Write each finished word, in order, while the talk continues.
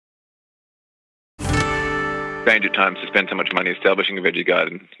range of times to spend so much money establishing a veggie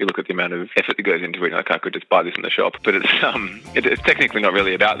garden. You look at the amount of effort that goes into it, like I could just buy this in the shop. But it's technically not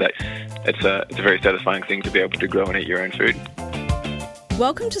really about that. It's a very satisfying thing to be able to grow and eat your own food.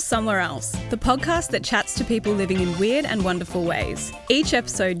 Welcome to Somewhere Else, the podcast that chats to people living in weird and wonderful ways. Each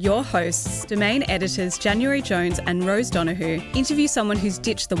episode, your hosts, Domain editors January Jones and Rose Donoghue, interview someone who's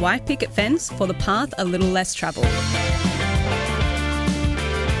ditched the white picket fence for the path a little less travelled.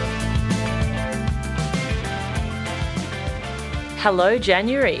 Hello,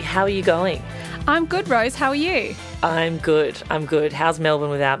 January. How are you going? I'm good, Rose. How are you? I'm good. How's Melbourne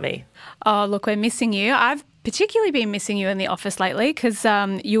without me? Oh, look, we're missing you. I've particularly been missing you in the office lately because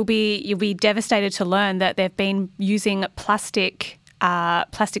you'll be devastated to learn that they've been using plastic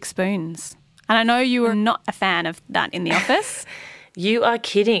spoons. And I know you were not a fan of that in the office. You are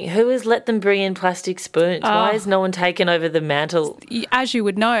kidding. Who has let them bring in plastic spoons? Why has no one taken over the mantle? As you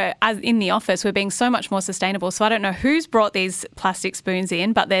would know, as in the office, we're being so much more sustainable. So I don't know who's brought these plastic spoons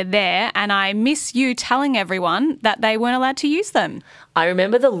in, but they're there. And I miss you telling everyone that they weren't allowed to use them. I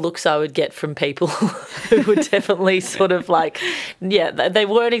remember the looks I would get from people who were definitely sort of like, they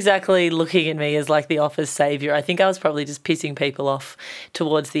weren't exactly looking at me as like the office saviour. I think I was probably just pissing people off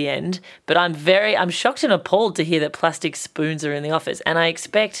towards the end. But I'm shocked and appalled to hear that plastic spoons are in the office. And I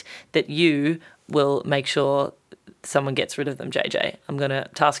expect that you will make sure someone gets rid of them, JJ. I'm going to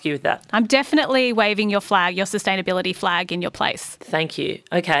task you with that. I'm definitely waving your flag, your sustainability flag in your place. Thank you.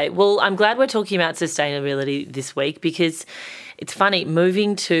 Okay, well, I'm glad we're talking about sustainability this week because it's funny,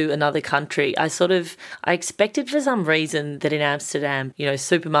 moving to another country, I expected for some reason that in Amsterdam,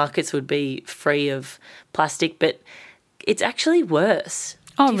 supermarkets would be free of plastic, but it's actually worse.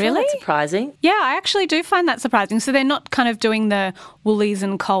 Oh, do you really? Find that surprising? Yeah, I actually do find that surprising. So they're not kind of doing the Woolies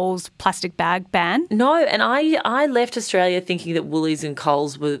and Coles plastic bag ban? No, and I left Australia thinking that Woolies and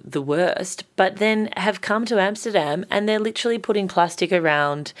Coles were the worst, but then have come to Amsterdam and they're literally putting plastic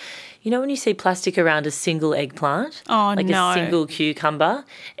around. You know when you see plastic around a single eggplant? Oh, like no. a single cucumber?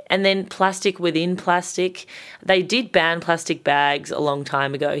 And then plastic within plastic. They did ban plastic bags a long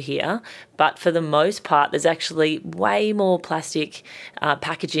time ago here, but for the most part, there's actually way more plastic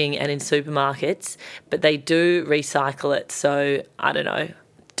packaging and in supermarkets, but they do recycle it. So I don't know.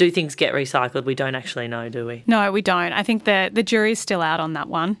 Do things get recycled? We don't actually know, do we? No, we don't. I think the jury's still out on that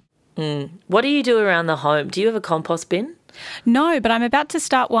one. What do you do around the home? Do you have a compost bin? No, but I'm about to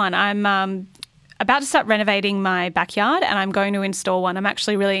start one. I'm about to start renovating my backyard and I'm going to install one. I'm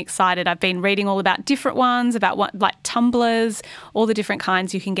actually really excited. I've been reading all about different ones, about what like tumblers, all the different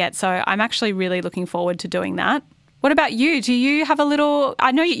kinds you can get. So I'm actually really looking forward to doing that. What about you? Do you have a little...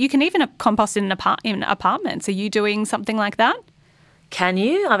 I know you can even compost in apartments. Are you doing something like that? Can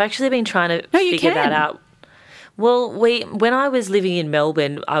you? I've actually been trying to figure that out. Well, when I was living in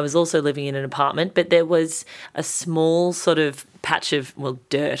Melbourne, I was also living in an apartment, but there was a small sort of patch of,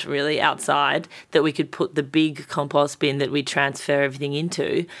 dirt really outside that we could put the big compost bin that we transfer everything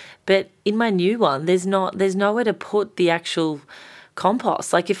into. But in my new one, there's nowhere to put the actual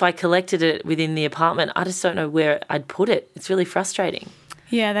compost. Like if I collected it within the apartment, I just don't know where I'd put it. It's really frustrating.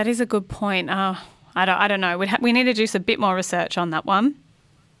 Yeah, that is a good point. I don't know. We need to do some bit more research on that one.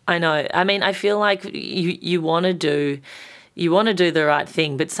 I know. I mean, I feel like you want to do the right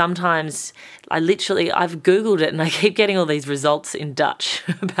thing, but sometimes I've Googled it and I keep getting all these results in Dutch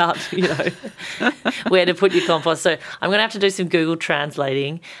about, where to put your compost. So I'm going to have to do some Google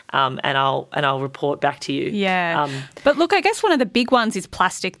translating and I'll report back to you. Yeah. But look, I guess one of the big ones is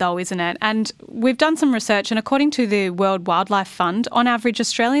plastic though, isn't it? And we've done some research and according to the World Wildlife Fund, on average,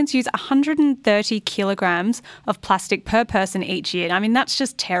 Australians use 130 kilograms of plastic per person each year. I mean, that's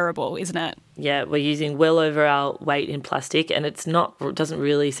just terrible, isn't it? Yeah, we're using well over our weight in plastic and it doesn't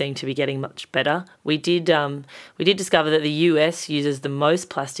really seem to be getting much better. We did discover that the US uses the most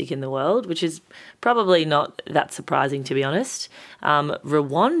plastic in the world, which is probably not that surprising, to be honest.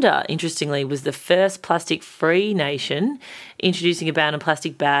 Rwanda, interestingly, was the first plastic-free nation, introducing a ban on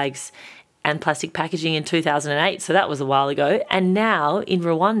plastic bags and plastic packaging in 2008, so that was a while ago. And now, in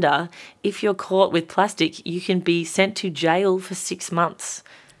Rwanda, if you're caught with plastic, you can be sent to jail for 6 months.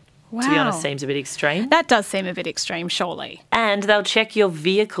 Wow. To be honest, seems a bit extreme. That does seem a bit extreme, surely. And they'll check your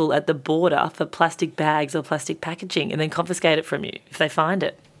vehicle at the border for plastic bags or plastic packaging and then confiscate it from you if they find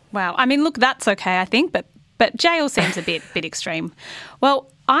it. Wow. I mean, look, that's okay, I think, but jail seems a bit extreme.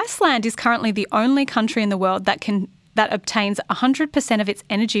 Well, Iceland is currently the only country in the world that obtains 100% of its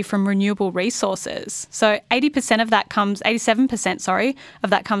energy from renewable resources. So 87% of that comes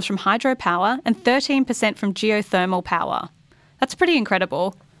from hydropower and 13% from geothermal power. That's pretty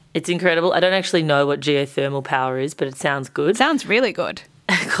incredible. It's incredible. I don't actually know what geothermal power is, but it sounds good. Sounds really good.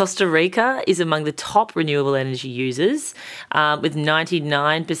 Costa Rica is among the top renewable energy users, with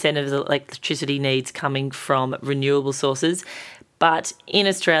 99% of the electricity needs coming from renewable sources. But in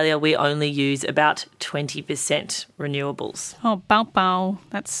Australia, we only use about 20% renewables. Oh, bow.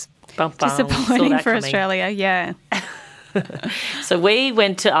 That's Bum, disappointing for Australia, yeah. So we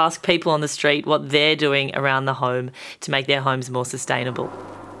went to ask people on the street what they're doing around the home to make their homes more sustainable.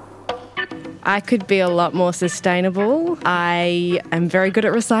 I could be a lot more sustainable. I am very good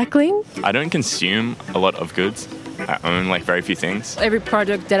at recycling. I don't consume a lot of goods. I own very few things. Every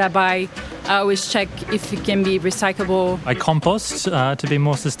product that I buy, I always check if it can be recyclable. I compost to be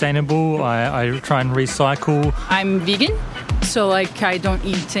more sustainable. I try and recycle. I'm vegan, so I don't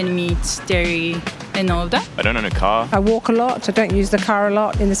eat any meat, dairy, and all of that. I don't own a car. I walk a lot. I don't use the car a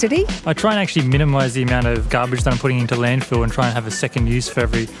lot in the city. I try and actually minimise the amount of garbage that I'm putting into landfill and try and have a second use for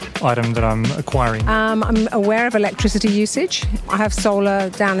every item that I'm acquiring. I'm aware of electricity usage. I have solar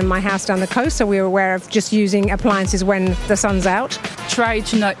down in my house down the coast, so we're aware of just using appliances when the sun's out. Try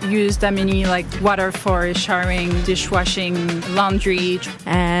to not use that many water for showering, dishwashing, laundry.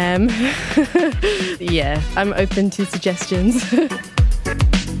 Yeah, I'm open to suggestions.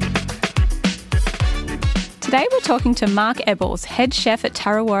 Today we're talking to Mark Ebbels, head chef at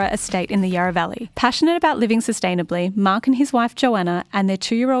Tarrawarra Estate in the Yarra Valley. Passionate about living sustainably, Mark and his wife Joanna and their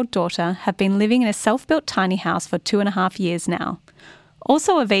 2-year-old daughter have been living in a self-built tiny house for 2.5 years now.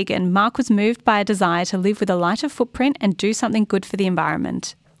 Also a vegan, Mark was moved by a desire to live with a lighter footprint and do something good for the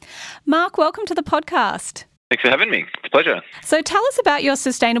environment. Mark, welcome to the podcast. Thanks for having me. It's a pleasure. So tell us about your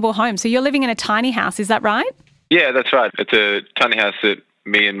sustainable home. So you're living in a tiny house, is that right? Yeah, that's right. It's a tiny house that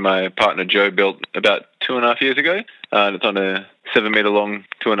me and my partner Joe built about 2.5 years ago. It's on a 7-metre long,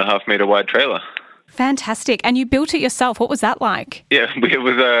 2.5-metre wide trailer. Fantastic. And you built it yourself. What was that like? Yeah, it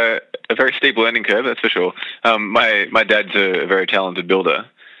was a very steep learning curve, that's for sure. My dad's a very talented builder,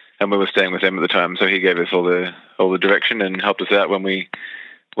 and we were staying with him at the time, so he gave us all the direction and helped us out when we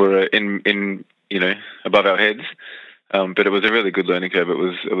were in above our heads. But it was a really good learning curve. It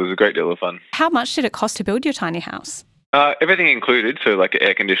was a great deal of fun. How much did it cost to build your tiny house? Everything included, so like an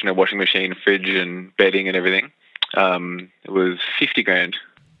air conditioner, washing machine, fridge and bedding and everything. It was $50,000.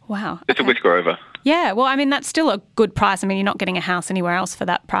 Wow. It's a whisker over. Yeah, well, I mean, that's still a good price. I mean, you're not getting a house anywhere else for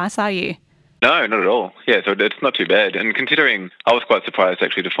that price, are you? No, not at all. Yeah, so it's not too bad. And considering, I was quite surprised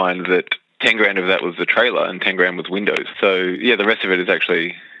actually to find that $10,000 of that was the trailer and $10,000 was windows. So yeah, the rest of it is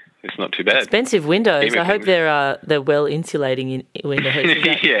actually, it's not too bad. Expensive windows. I hope they're well insulating windows.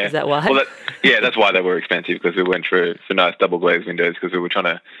 Is that why? Well, that's why they were expensive, because we went for nice double glazed windows, because we were trying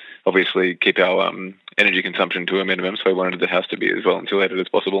to obviously keep our energy consumption to a minimum, so we wanted the house to be as well insulated as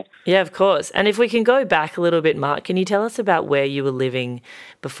possible. Yeah, of course. And if we can go back a little bit, Mark, can you tell us about where you were living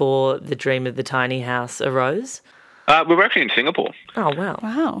before the dream of the tiny house arose? We were actually in Singapore. Oh, wow.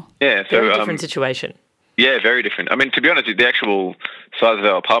 Wow. Yeah, so very different situation. Yeah, very different. I mean, to be honest, the actual size of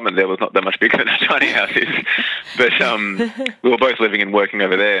our apartment there was not that much bigger than our tiny house is. But we were both living and working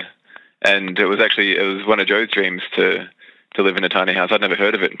over there. And it was one of Joe's dreams to live in a tiny house. I'd never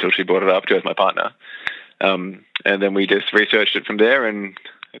heard of it until she brought it up. Joe's my partner. And then we just researched it from there, and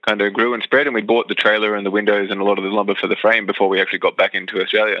it kind of grew and spread, and we bought the trailer and the windows and a lot of the lumber for the frame before we actually got back into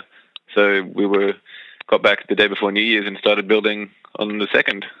Australia. So we got back the day before New Year's and started building on the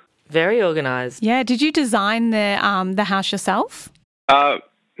 2nd. Very organised. Yeah. Did you design the house yourself? Not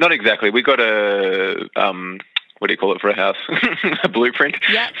exactly. We got a what do you call it for a house? A blueprint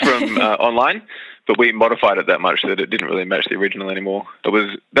from online, but we modified it that much that it didn't really match the original anymore. That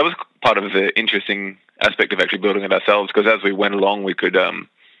was part of the interesting aspect of actually building it ourselves, because as we went along, we could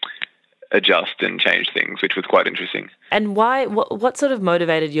adjust and change things, which was quite interesting. And why? What sort of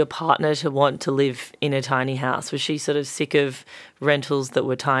motivated your partner to want to live in a tiny house? Was she sort of sick of rentals that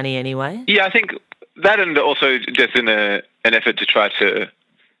were tiny anyway? Yeah, I think that, and also just in an effort to try to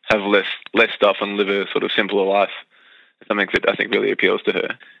have less stuff and live a sort of simpler life. It's something that I think really appeals to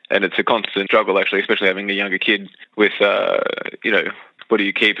her. And it's a constant struggle, actually, especially having a younger kid with, what do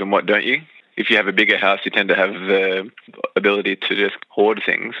you keep and what don't you? If you have a bigger house, you tend to have the ability to just hoard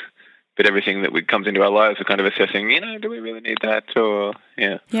things. But everything that comes into our lives, we're kind of assessing, do we really need that? Or,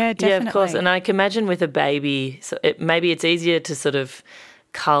 yeah. Yeah, definitely. Yeah, of course. And I can imagine with a baby, maybe it's easier to sort of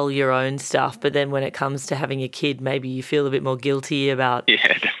cull your own stuff, but then when it comes to having a kid, maybe you feel a bit more guilty about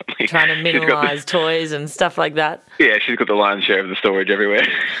trying to minimise toys and stuff like that. Yeah, she's got the lion's share of the storage everywhere.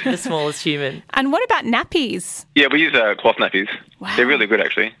 The smallest human. And what about nappies? Yeah, we use cloth nappies. Wow. They're really good,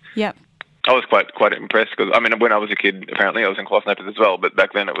 actually. Yep. I was quite impressed, because, when I was a kid, apparently I was in cloth nappies as well, but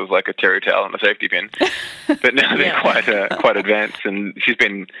back then it was like a terry towel and a safety pin. But now they're quite advanced, and she's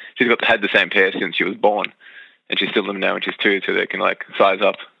had the same pair since she was born. and she's still in them now when she's 2, so they can like size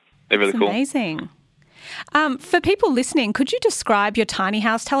up. They're really cool. Amazing. For people listening, could you describe your tiny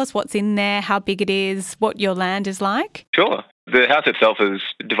house? Tell us what's in there, how big it is, what your land is like. Sure. The house itself is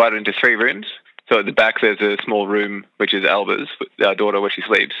divided into 3 rooms. So at the back there's a small room, which is Alba's, our daughter, where she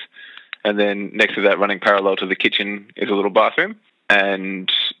sleeps. And then next to that, running parallel to the kitchen, is a little bathroom. And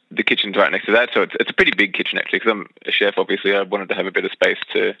the kitchen's right next to that. So it's a pretty big kitchen, actually, because I'm a chef, obviously. I wanted to have a bit of space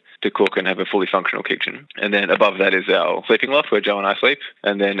to cook and have a fully functional kitchen. And then above that is our sleeping loft, where Joe and I sleep.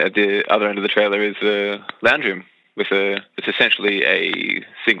 And then at the other end of the trailer is the lounge room, it's essentially a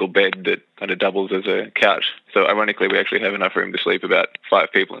single bed that kind of doubles as a couch. So ironically, we actually have enough room to sleep about 5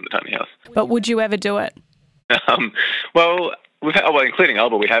 people in the tiny house. But would you ever do it? Well, including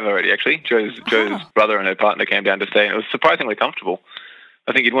Alba, we have already, actually. Joe's brother and her partner came down to stay, and it was surprisingly comfortable.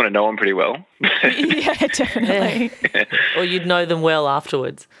 I think you'd want to know them pretty well. Yeah, definitely. Yeah. Or you'd know them well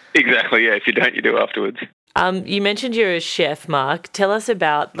afterwards. Exactly, yeah. If you don't, you do afterwards. You mentioned you're a chef, Mark. Tell us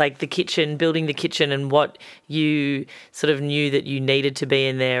about like the kitchen, building the kitchen, and what you sort of knew that you needed to be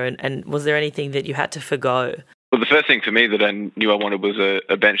in there, and was there anything that you had to forgo? Well, the first thing for me that I knew I wanted was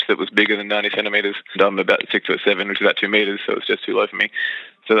a bench that was bigger than 90 centimetres. I'm about 6'7", which is about 2 metres, so it's just too low for me.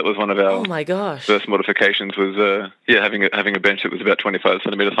 So that was one of our first modifications was having a bench that was about 25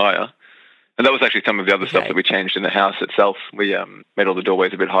 centimetres higher. And that was actually some of the other stuff that we changed in the house itself. We made all the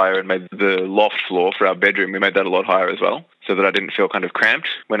doorways a bit higher and made the loft floor for our bedroom, we made that a lot higher as well, so that I didn't feel kind of cramped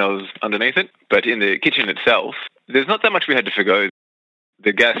when I was underneath it. But in the kitchen itself, there's not that much we had to forgo.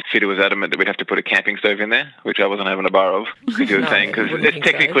 The gas fitter was adamant that we'd have to put a camping stove in there, which I wasn't having a bar of, because he was saying, because it's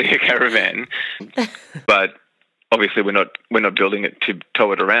technically a caravan, but obviously we're not building it to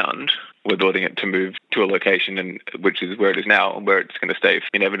tow it around. We're building it to move to a location, which is where it is now, where it's going to stay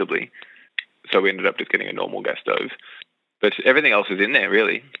inevitably. So we ended up just getting a normal gas stove. But everything else is in there,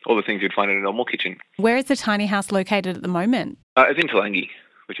 really. All the things you'd find in a normal kitchen. Where is the tiny house located at the moment? It's in Talangi,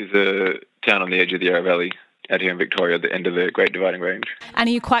 which is a town on the edge of the Yarra Valley, out here in Victoria, at the end of the Great Dividing Range. And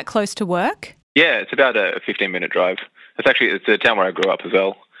are you quite close to work? Yeah, it's about a 15-minute drive. It's a town where I grew up as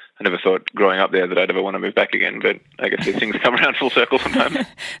well. I never thought growing up there that I'd ever want to move back again, but I guess these things come around full circle sometimes.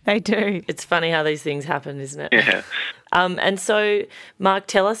 They do. It's funny how these things happen, isn't it? Yeah. And so, Mark,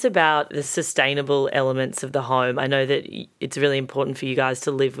 tell us about the sustainable elements of the home. I know that it's really important for you guys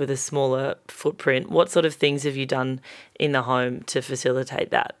to live with a smaller footprint. What sort of things have you done in the home to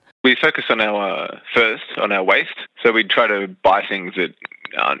facilitate that? We focus on our waste. So we try to buy things that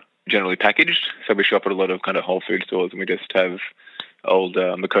aren't generally packaged. So we shop at a lot of kind of whole food stores, and we just have old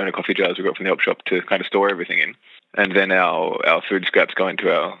Moccona coffee jars we got from the op shop to kind of store everything in. And then our food scraps go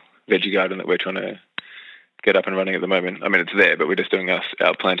into our veggie garden that we're trying to get up and running at the moment. I mean, it's there, but we're just doing our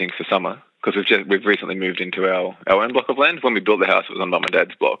planting for summer, because we've recently moved into our own block of land. When we built the house, it was on Mum and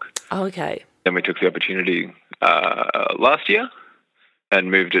Dad's block. Oh, okay. Then we took the opportunity last year and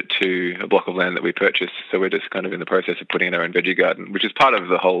moved it to a block of land that we purchased. So we're just kind of in the process of putting in our own veggie garden, which is part of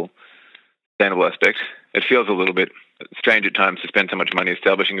the whole sustainable aspect. It feels a little bit strange at times to spend so much money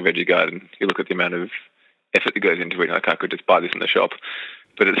establishing a veggie garden. You look at the amount of effort that goes into it, like I could just buy this in the shop.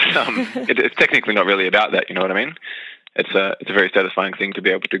 But it's technically not really about that, you know what I mean? It's a very satisfying thing to be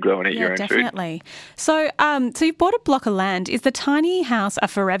able to grow and eat your own definitely. Food. So you've bought a block of land. Is the tiny house a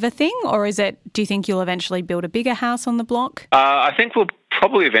forever thing, or do you think you'll eventually build a bigger house on the block? I think we'll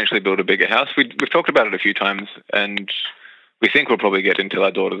probably eventually build a bigger house. We've talked about it a few times, and we think we'll probably get until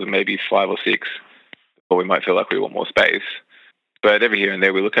our daughters are maybe 5 or 6, or we might feel like we want more space. But every here and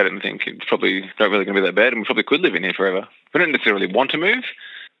there we look at it and think it's probably not really going to be that bad, and we probably could live in here forever. We don't necessarily want to move,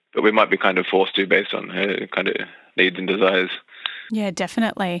 but we might be kind of forced to based on her kind of needs and desires. Yeah,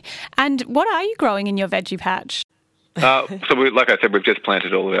 definitely. And what are you growing in your veggie patch? Like I said, we've just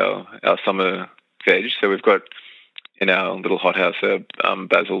planted all of our summer veg. So we've got in our little hothouse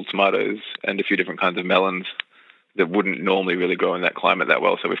basil, tomatoes, and a few different kinds of melons that wouldn't normally really grow in that climate that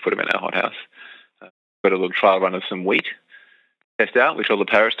well, so we've put them in our hothouse. Got a little trial run of some wheat test out, which all the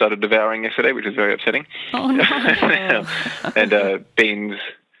parrots started devouring yesterday, which is very upsetting. Oh, no. And beans,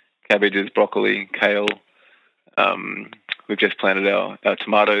 cabbages, broccoli, kale. We've just planted our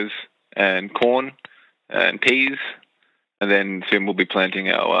tomatoes and corn and peas, and then soon we'll be planting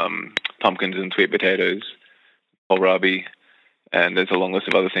our pumpkins and sweet potatoes, kohlrabi, and there's a long list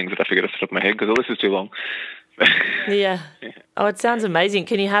of other things that I forget off the top of my head because the list is too long. Yeah. Oh, it sounds amazing.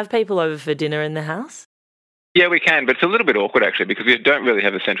 Can you have people over for dinner in the house? Yeah, we can, but it's a little bit awkward actually because we don't really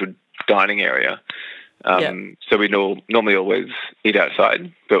have a central dining area. So we normally always eat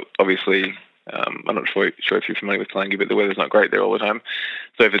outside, but obviously I'm not sure if you're familiar with Talangi, but the weather's not great there all the time.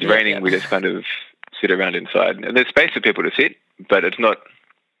 So if it's raining, we just kind of sit around inside. And there's space for people to sit, but it's not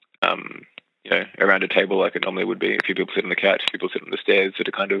around a table like it normally would be. A few people sit on the couch, people sit on the stairs that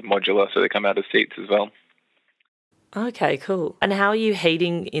are kind of modular, so they come out of seats as well. Okay, cool. And how are you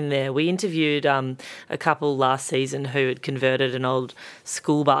heating in there? We interviewed a couple last season who had converted an old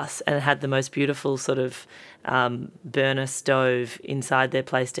school bus and had the most beautiful sort of burner stove inside their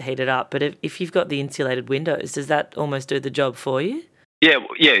place to heat it up. But if you've got the insulated windows, does that almost do the job for you? Yeah.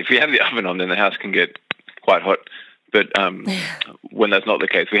 If you have the oven on, then the house can get quite hot. But when that's not the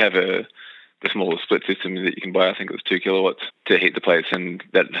case, we have the small split system that you can buy. I think it was 2 kilowatts to heat the place, and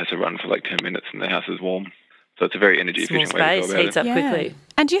that has to run for like 10 minutes, and the house is warm. So it's a very energy efficient way to go about heats up quickly.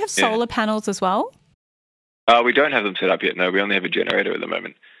 And do you have solar panels as well? We don't have them set up yet. No, we only have a generator at the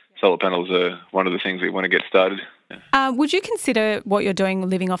moment. Solar panels are one of the things we want to get started. Would you consider what you're doing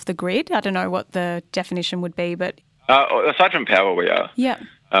living off the grid? I don't know what the definition would be, but aside from power, we are. Yeah.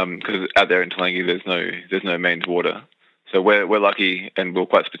 Because out there in Talangi, there's no mains water. So we're lucky, and we're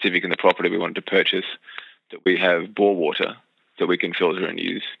quite specific in the property we wanted to purchase, that we have bore water that we can filter and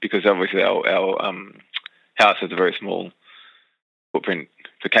use, because obviously our house has a very small footprint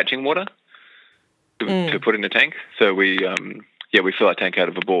for catching water to put in a tank. So we fill our tank out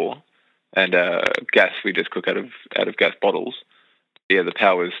of a bore, and gas we just cook out of gas bottles. Yeah, the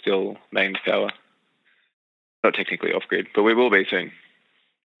power is still mains power, not technically off grid, but we will be soon.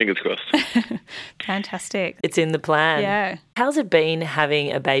 Fingers crossed. Fantastic. It's in the plan. Yeah. How's it been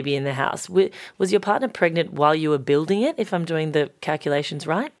having a baby in the house? Was your partner pregnant while you were building it, if I'm doing the calculations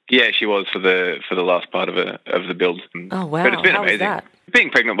right? Yeah, she was for the last part of the build. Oh, wow. But it's been How amazing. was that?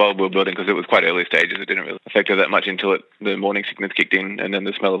 Being pregnant while we were building, because it was quite early stages, it didn't really affect her that much until the morning sickness kicked in, and then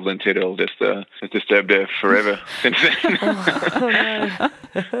the smell of linseed oil just disturbed her forever since then. Oh,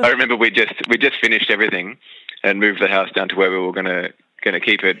 no. I remember we just finished everything and moved the house down to where we were going to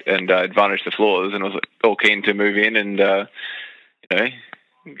keep it, and I'd varnished the floors, and I was all keen to move in and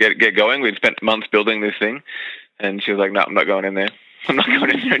get going. We'd spent months building this thing, and she was like, "No, I'm not going in there. I'm not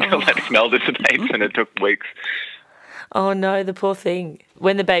going in there until that smell dissipates," and it took weeks. Oh no, the poor thing.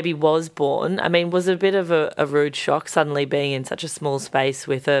 When the baby was born, I mean, was it a bit of a rude shock suddenly being in such a small space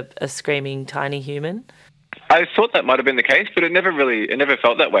with a screaming tiny human? I thought that might have been the case, but it never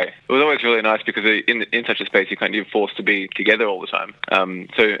felt that way. It was always really nice because in such a space you're forced to be together all the time. And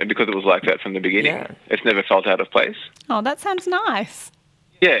because it was like that from the beginning, It's never felt out of place. Oh, that sounds nice.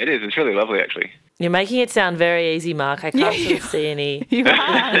 Yeah, it is. It's really lovely, actually. You're making it sound very easy, Mark. I can't sort of see any. You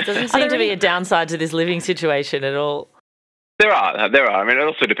are. There doesn't seem to be a downside to this living situation at all. There are. I mean, it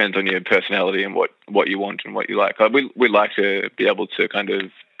also depends on your personality and what you want and what you like. We like to be able to kind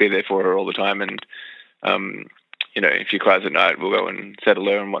of be there for her all the time, and if she cries at night, we'll go and settle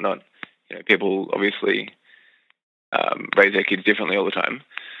her and whatnot. People obviously raise their kids differently all the time,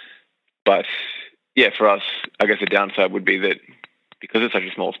 but yeah, for us, I guess the downside would be that because it's such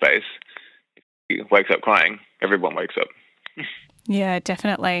a small space, if he wakes up crying, everyone wakes up. Yeah,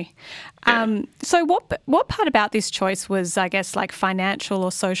 definitely. Yeah. So what part about this choice was, I guess, like financial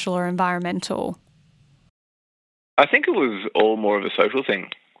or social or environmental? I think it was all more of a social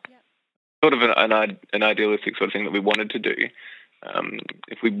thing. Yep. Sort of an idealistic sort of thing that we wanted to do.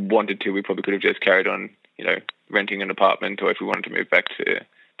 If we wanted to, we probably could have just carried on, renting an apartment, or if we wanted to move back to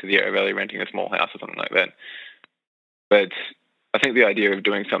the Yarra Valley, renting a small house or something like that. But I think the idea of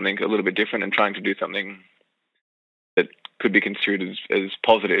doing something a little bit different and trying to do something that could be construed as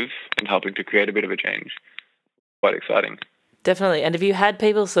positive and helping to create a bit of a change, quite exciting. Definitely. And have you had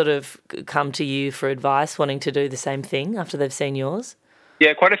people sort of come to you for advice wanting to do the same thing after they've seen yours?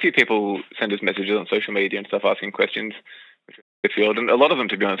 Yeah, quite a few people send us messages on social media and stuff asking questions, which is the field, and a lot of them,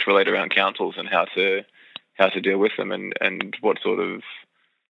 to be honest, relate around councils and how to deal with them and what sort of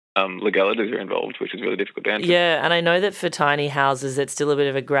legalities are involved, which is really difficult to answer. Yeah, and I know that for tiny houses, it's still a bit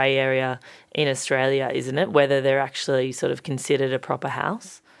of a grey area in Australia, isn't it? Whether they're actually sort of considered a proper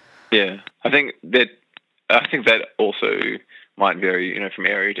house. Yeah, I think that also might vary, from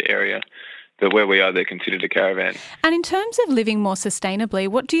area to area. But where we are, they're considered a caravan. And in terms of living more sustainably,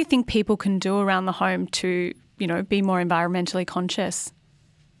 what do you think people can do around the home to, be more environmentally conscious?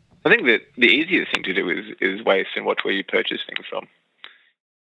 I think that the easiest thing to do is waste and watch where you purchase things from.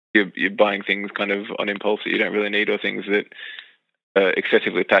 You're buying things kind of on impulse that you don't really need, or things that are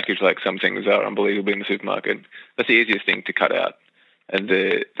excessively packaged, like some things are unbelievably in the supermarket. That's the easiest thing to cut out. And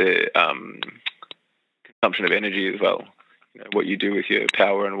the consumption of energy as well. What you do with your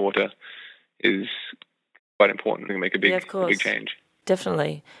power and water is quite important to make a big change.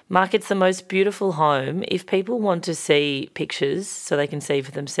 Definitely. Mark, it's the most beautiful home. If people want to see pictures so they can see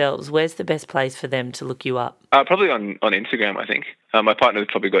for themselves, where's the best place for them to look you up? Probably on Instagram, I think. My partner's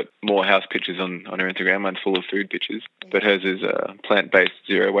probably got more house pictures on her Instagram. Mine's full of food pictures. But hers is plant-based,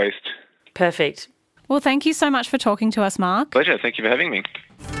 zero-waste Perfect. Well, thank you so much for talking to us, Mark. Pleasure. Thank you for having me.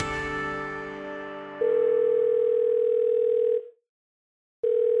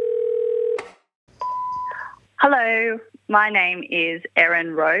 Hello, my name is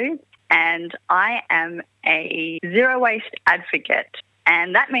Erin Rhodes and I am a zero waste advocate.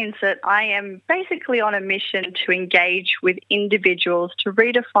 And that means that I am basically on a mission to engage with individuals to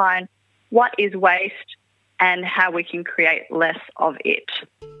redefine what is waste and how we can create less of it.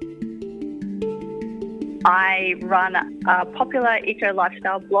 I run a popular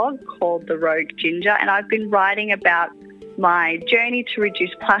eco-lifestyle blog called The Rogue Ginger, and I've been writing about my journey to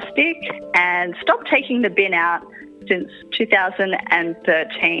reduce plastic and stop taking the bin out since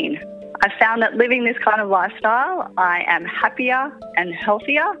 2013. I found that living this kind of lifestyle, I am happier and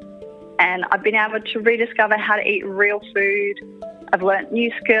healthier, and I've been able to rediscover how to eat real food. I've learnt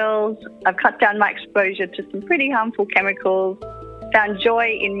new skills, I've cut down my exposure to some pretty harmful chemicals, found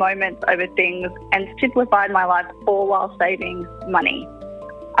joy in moments over things, and simplified my life all while saving money.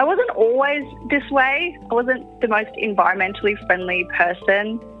 I wasn't always this way. I wasn't the most environmentally friendly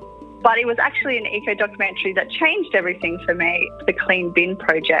person, but it was actually an eco documentary that changed everything for me, the Clean Bin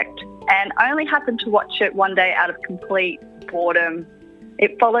Project. And I only happened to watch it one day out of complete boredom.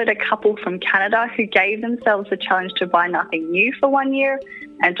 It followed a couple from Canada who gave themselves the challenge to buy nothing new for 1 year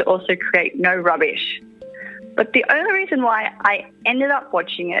and to also create no rubbish. But the only reason why I ended up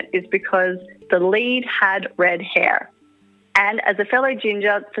watching it is because the lead had red hair. And as a fellow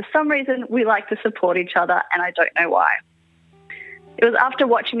ginger, for some reason, we like to support each other, and I don't know why. It was after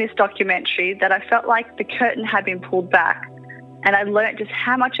watching this documentary that I felt like the curtain had been pulled back, and I learnt just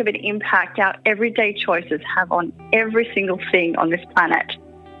how much of an impact our everyday choices have on every single thing on this planet.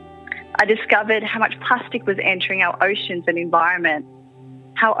 I discovered how much plastic was entering our oceans and environment,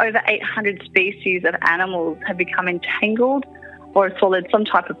 how over 800 species of animals have become entangled or swallowed some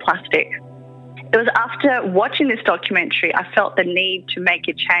type of plastic. It was after watching this documentary I felt the need to make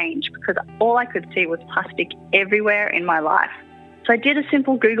a change because all I could see was plastic everywhere in my life. So I did a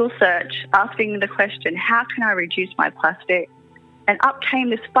simple Google search asking the question, how can I reduce my plastic? And up came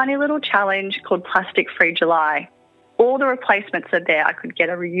this funny little challenge called Plastic Free July. All the replacements are there. I could get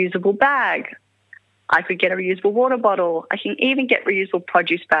a reusable bag. I could get a reusable water bottle. I can even get reusable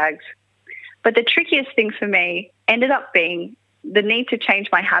produce bags. But the trickiest thing for me ended up being the need to change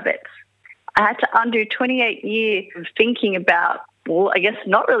my habits. I had to undo 28 years of thinking about, well, I guess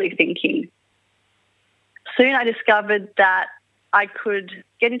not really thinking. Soon I discovered that I could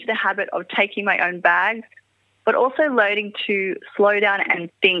get into the habit of taking my own bags, but also learning to slow down and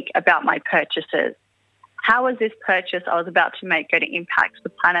think about my purchases. How was this purchase I was about to make going to impact the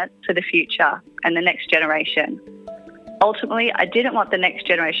planet for the future and the next generation? Ultimately, I didn't want the next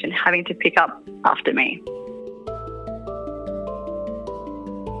generation having to pick up after me.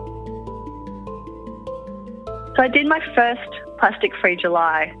 So I did my first Plastic Free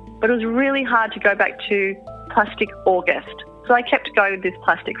July, but it was really hard to go back to Plastic August. So I kept going with this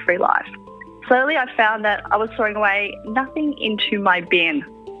plastic free life. Slowly I found that I was throwing away nothing into my bin.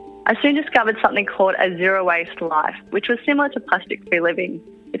 I soon discovered something called a zero waste life, which was similar to plastic free living.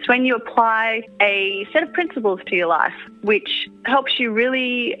 It's when you apply a set of principles to your life, which helps you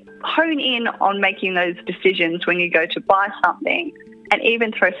really hone in on making those decisions when you go to buy something and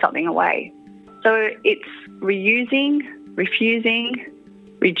even throw something away. So it's reusing, refusing,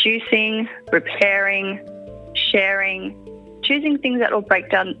 reducing, repairing, sharing, choosing things that will break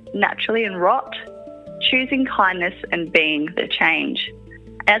down naturally and rot, choosing kindness and being the change.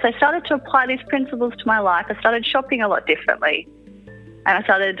 As I started to apply these principles to my life, I started shopping a lot differently. And I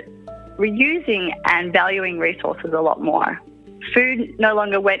started reusing and valuing resources a lot more. Food no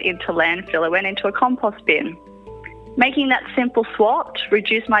longer went into landfill, it went into a compost bin. Making that simple swap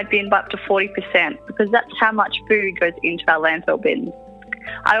reduced my bin by up to 40% because that's how much food goes into our landfill bins.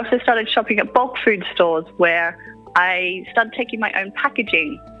 I also started shopping at bulk food stores where I started taking my own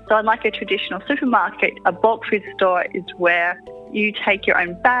packaging. So unlike a traditional supermarket, a bulk food store is where you take your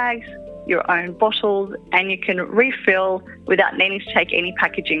own bags, your own bottles, and you can refill without needing to take any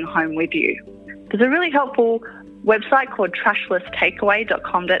packaging home with you. There's a really helpful website called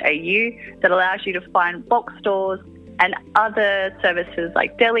trashlesstakeaway.com.au that allows you to find bulk stores and other services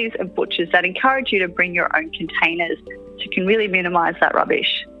like delis and butchers that encourage you to bring your own containers so you can really minimise that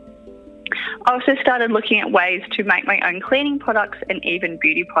rubbish. I also started looking at ways to make my own cleaning products and even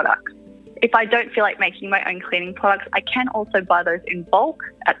beauty products. If I don't feel like making my own cleaning products, I can also buy those in bulk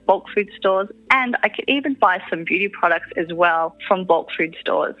at bulk food stores, and I can even buy some beauty products as well from bulk food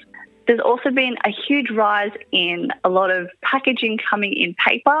stores. There's also been a huge rise in a lot of packaging coming in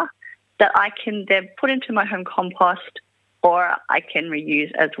paper that I can then put into my home compost or I can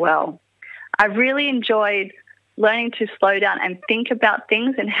reuse as well. I really enjoyed learning to slow down and think about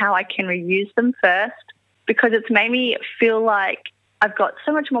things and how I can reuse them first, because it's made me feel like I've got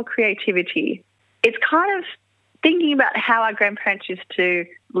so much more creativity. It's kind of thinking about how our grandparents used to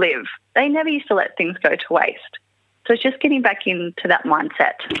live. They never used to let things go to waste. So it's just getting back into that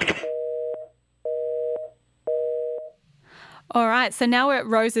mindset. All right, so now we're at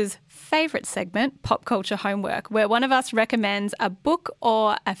Rose's favourite segment, Pop Culture Homework, where one of us recommends a book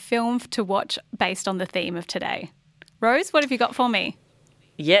or a film to watch based on the theme of today. Rose, what have you got for me?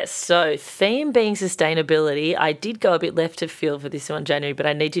 Yes, so theme being sustainability, I did go a bit left of field for this one, January, but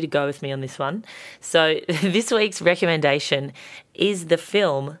I need you to go with me on this one. So this week's recommendation is the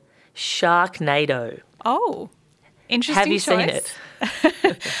film Sharknado. Oh, interesting Have you choice. seen it?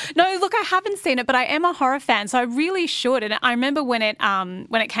 No, look, I haven't seen it, but I am a horror fan, so I really should. And I remember when it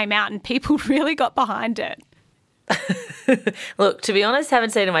came out and people really got behind it. Look, to be honest, haven't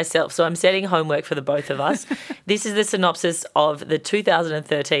seen it myself, so I'm setting homework for the both of us. This is the synopsis of the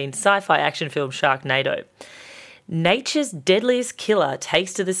 2013 sci-fi action film Sharknado. Nature's deadliest killer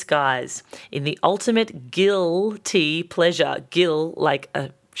takes to the skies in the ultimate guilty pleasure. Gill, like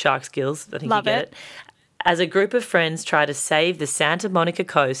a shark's gills, I think Love you get it. it. As a group of friends try to save the Santa Monica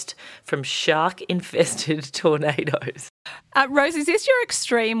coast from shark-infested tornadoes. Rose, is this your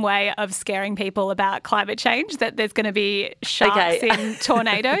extreme way of scaring people about climate change, that there's going to be sharks in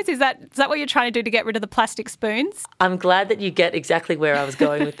tornadoes? Is that what you're trying to do to get rid of the plastic spoons? I'm glad that you get exactly where I was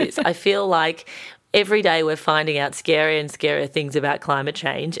going with this. I feel like every day we're finding out scarier and scarier things about climate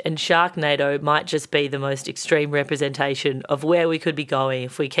change, and Sharknado might just be the most extreme representation of where we could be going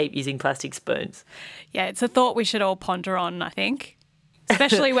if we keep using plastic spoons. Yeah, it's a thought we should all ponder on, I think.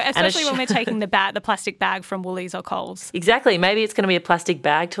 Especially when we're taking the plastic bag from Woolies or Coles. Exactly. Maybe it's going to be a plastic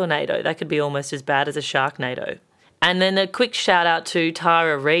bag tornado. That could be almost as bad as a Sharknado. And then a quick shout out to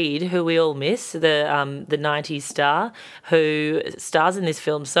Tara Reid, who we all miss, the 90s star who stars in this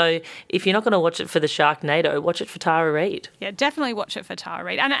film. So if you're not going to watch it for the Sharknado, watch it for Tara Reid. Yeah, definitely watch it for Tara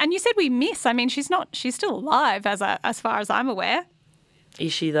Reid. And you said we miss. I mean, she's still alive as far as I'm aware.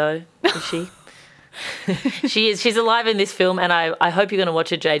 Is she though? Is she? She is. She's alive in this film, and I hope you're going to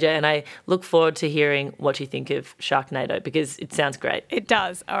watch it, JJ, and I look forward to hearing what you think of Sharknado because it sounds great. It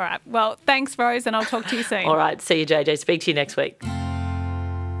does. All right. Well, thanks, Rose, and I'll talk to you soon. All right. See you, JJ. Speak to you next week.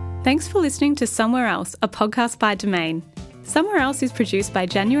 Thanks for listening to Somewhere Else, a podcast by Domain. Somewhere Else is produced by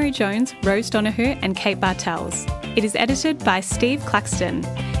January Jones, Rose Donoghue and Kate Bartels. It is edited by Steve Claxton.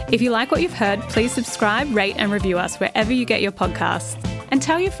 If you like what you've heard, please subscribe, rate and review us wherever you get your podcasts. And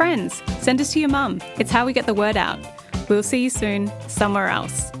tell your friends. Send us to your mum. It's how we get the word out. We'll see you soon, somewhere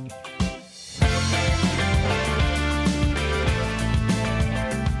else.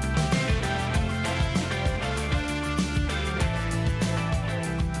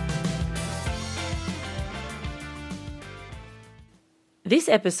 This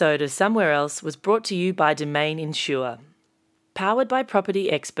episode of Somewhere Else was brought to you by Domain Insure. Powered by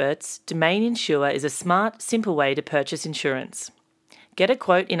property experts, Domain Insure is a smart, simple way to purchase insurance. Get a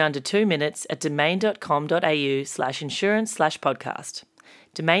quote in under 2 minutes at domain.com.au/insurance/podcast.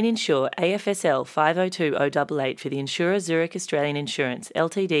 Domain Insure AFSL 502088 for the insurer Zurich Australian Insurance,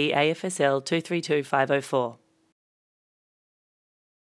 Ltd AFSL 232504.